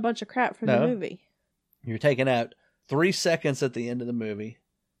taking out a bunch of crap from the movie. You're taking out 3 seconds at the end of the movie,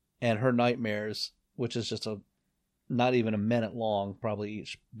 and her nightmares, which is just not even a minute long, probably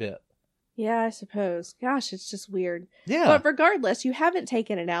each bit. Yeah, I suppose. Gosh, it's just weird. Yeah. But regardless, you haven't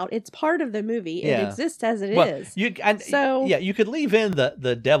taken it out. It's part of the movie. It exists as it is. You could leave in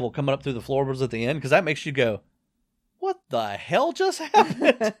the devil coming up through the floorboards at the end, because that makes you go, what the hell just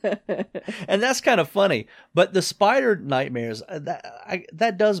happened? And that's kind of funny. But the spider nightmares,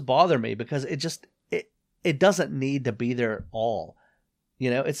 that does bother me because it doesn't need to be there at all.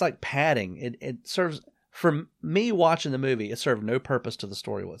 It's like padding. It serves, for me watching the movie, it served no purpose to the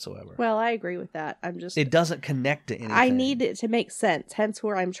story whatsoever. Well, I agree with that. It doesn't connect to anything. I need it to make sense. Hence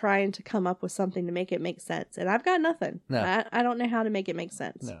where I'm trying to come up with something to make it make sense. And I've got nothing. No. I don't know how to make it make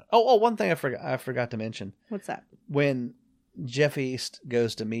sense. No. Oh, one thing I forgot to mention. What's that? When Jeff East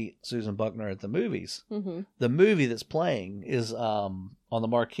goes to meet Susan Buckner at the movies, mm-hmm. the movie that's playing is on the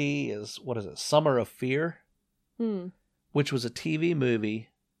marquee is, what is it, Summer of Fear? Which was a TV movie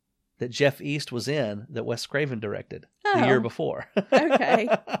that Jeff East was in that Wes Craven directed the year before. Okay.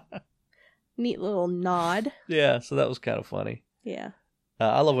 Neat little nod. Yeah, so that was kind of funny. Yeah.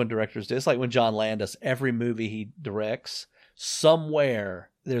 I love when directors do. It's like when John Landis, every movie he directs,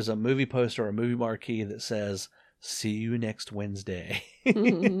 somewhere there's a movie poster or a movie marquee that says, "See you next Wednesday."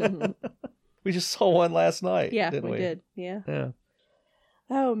 We just saw one last night. Yeah, didn't we did. Yeah. Yeah.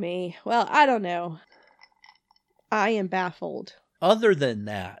 Oh, me. Well, I don't know. I am baffled. Other than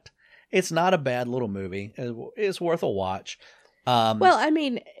that, it's not a bad little movie. It's worth a watch. Well, I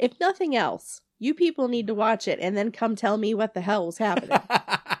mean, if nothing else, you people need to watch it and then come tell me what the hell was happening.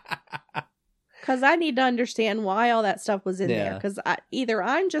 Because I need to understand why all that stuff was in there. Because either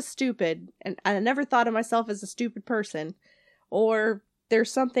I'm just stupid and I never thought of myself as a stupid person, or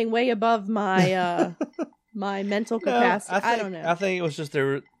there's something way above my my mental capacity. I don't know. I think it was just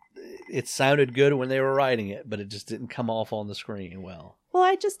it sounded good when they were writing it, but it just didn't come off on the screen well. Well,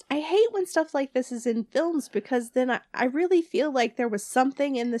 I hate when stuff like this is in films because then I really feel like there was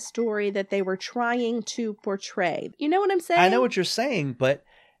something in the story that they were trying to portray. You know what I'm saying? I know what you're saying, but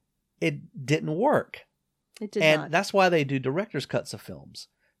it didn't work. It did not. And that's why they do director's cuts of films.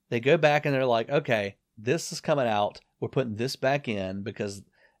 They go back and they're like, okay, this is coming out. We're putting this back in because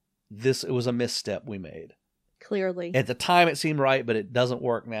it was a misstep we made. Clearly. At the time it seemed right, but it doesn't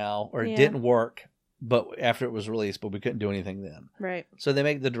work now, or it didn't work but after it was released, but we couldn't do anything then. Right. So they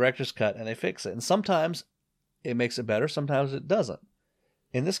make the director's cut and they fix it. And sometimes it makes it better, sometimes it doesn't.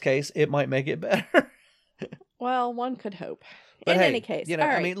 In this case, it might make it better. Well, one could hope. But in any case.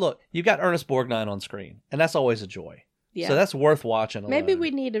 I mean, look, you got Ernest Borgnine on screen, and that's always a joy. Yeah. So that's worth watching alone. Maybe we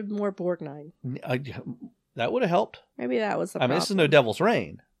needed more Borgnine. That would have helped. Maybe that was the problem. This is no Devil's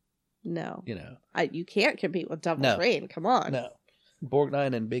Reign. No. You can't compete with Devil's Reign. Come on. No.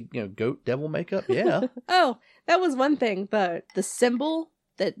 Borgnine and big, goat devil makeup. Yeah. Oh, that was one thing. The symbol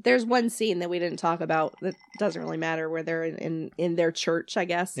that there's one scene that we didn't talk about that doesn't really matter, where they're in their church, I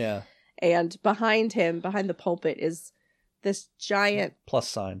guess. Yeah. And behind the pulpit is this giant plus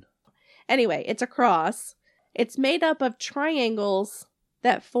sign. Anyway, it's a cross. It's made up of triangles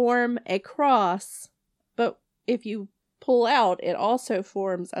that form a cross, but if you pull out, it also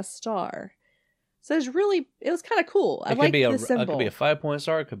forms a star. So it was kind of cool. I like the symbol. It could be a 5-point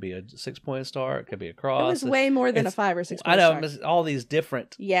star. It could be a 6-point star. It could be a cross. It was way more than a 5 or 6 point star. I know. Star. All these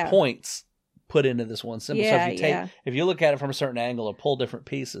different points put into this one symbol. Yeah, so if you look at it from a certain angle or pull different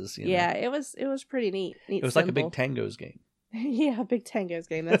pieces, it was pretty neat. It was symbol. Like a big Tangos game. Yeah, a big Tangos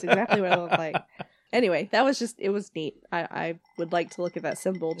game. That's exactly what it looked like. Anyway, it was neat. I would like to look at that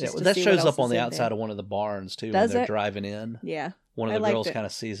symbol just to that see shows what else up on the is in outside there. of one of the barns too. Does when they're it? Driving in. Yeah. One of the girls kind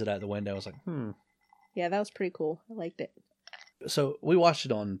of sees it out the window. I was like, Yeah, that was pretty cool. I liked it. So we watched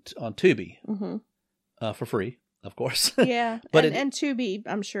it on Tubi for free, of course. Yeah, but and Tubi,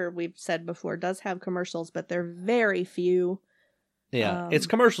 I'm sure we've said before, does have commercials, but they're very few. Yeah, it's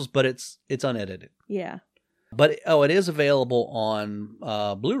commercials, but it's unedited. Yeah. But it is available on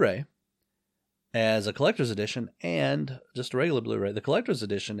Blu-ray as a collector's edition and just a regular Blu-ray. The collector's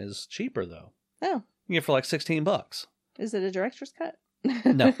edition is cheaper though. Oh. You get it for like $16. Is it a director's cut?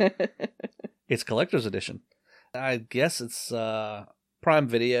 No. It's collector's edition. I guess it's Prime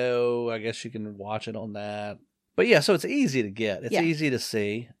Video. I guess you can watch it on that. But yeah, so it's easy to get. It's easy to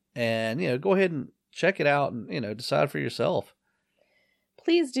see. And, go ahead and check it out and, decide for yourself.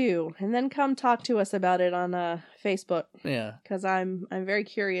 Please do. And then come talk to us about it on Facebook. Yeah. Because I'm very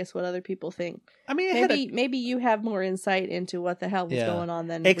curious what other people think. I mean, maybe you have more insight into what the hell was going on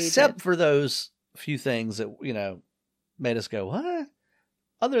than except we did. For those few things that, made us go, what?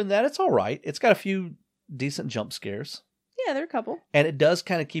 Other than that, it's all right. It's got a few decent jump scares. Yeah, there are a couple. And it does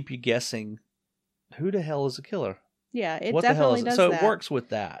kind of keep you guessing, who the hell is a killer? Yeah, it what definitely the hell is does it? So that. it works with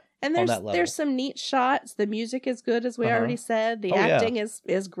that. And there's some neat shots. The music is good, as we already said. The acting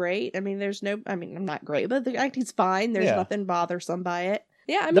is great. I mean, I'm not great, but the acting's fine. There's nothing bothersome by it.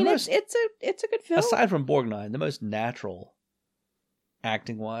 Yeah, I mean, it's a good film. Aside from Borgnine, the most natural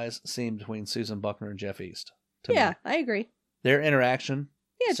acting wise seemed between Susan Buckner and Jeff East. to me. Yeah, I agree. Their interaction.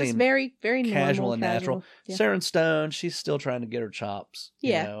 Yeah, just very, very casual normal, and natural. Yeah. Sharon Stone, she's still trying to get her chops.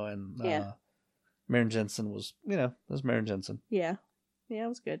 Yeah. You know, and Maren Jensen was, was Maren Jensen. Yeah. Yeah, it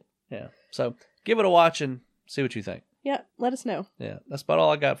was good. Yeah. So give it a watch and see what you think. Yeah, let us know. Yeah, that's about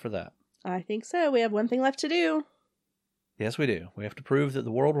all I got for that. I think so. We have one thing left to do. Yes, we do. We have to prove that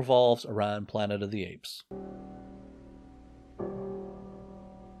the world revolves around Planet of the Apes.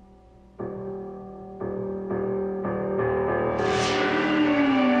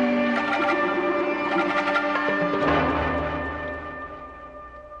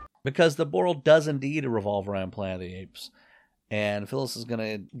 Because the world does indeed revolve around Planet of the Apes. And Phyllis is going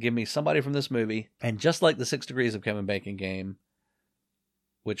to give me somebody from this movie. And just like the 6 Degrees of Kevin Bacon game,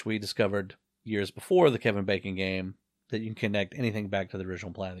 which we discovered years before the Kevin Bacon game, that you can connect anything back to the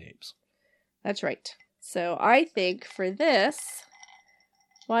original Planet of the Apes. That's right. So I think for this,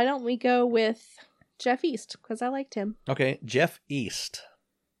 why don't we go with Jeff East? Because I liked him. Okay, Jeff East.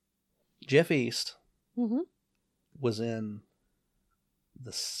 Jeff East was in I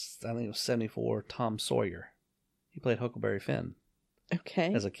think it was 74, Tom Sawyer. He played Huckleberry Finn.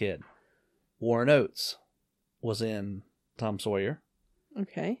 Okay. As a kid. Warren Oates was in Tom Sawyer.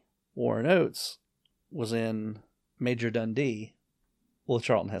 Okay. Warren Oates was in Major Dundee with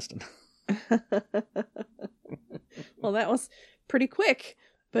Charlton Heston. Well, that was pretty quick,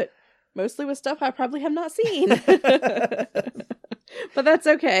 but mostly with stuff I probably have not seen. But that's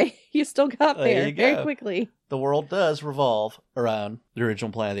okay. You still got there very quickly. The world does revolve around the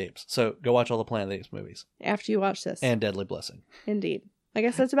original Planet of the Apes. So go watch all the Planet of the Apes movies. After you watch this. And Deadly Blessing. Indeed. I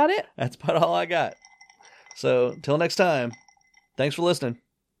guess that's about it. That's about all I got. So till next time, thanks for listening.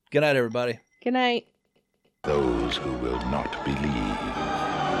 Good night, everybody. Good night. Those who will not believe.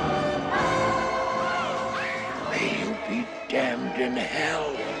 May you be damned in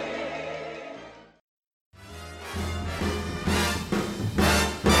hell.